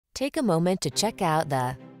Take a moment to check out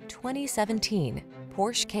the 2017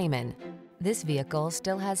 Porsche Cayman. This vehicle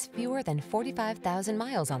still has fewer than 45,000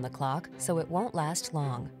 miles on the clock, so it won't last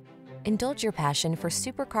long. Indulge your passion for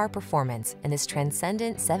supercar performance in this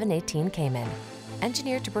transcendent 718 Cayman.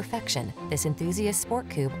 Engineered to perfection, this enthusiast sport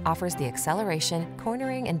coupe offers the acceleration,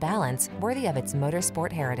 cornering, and balance worthy of its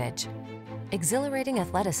motorsport heritage. Exhilarating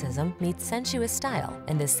athleticism meets sensuous style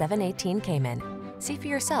in this 718 Cayman. See for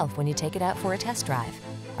yourself when you take it out for a test drive.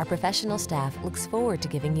 Our professional staff looks forward to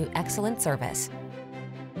giving you excellent service.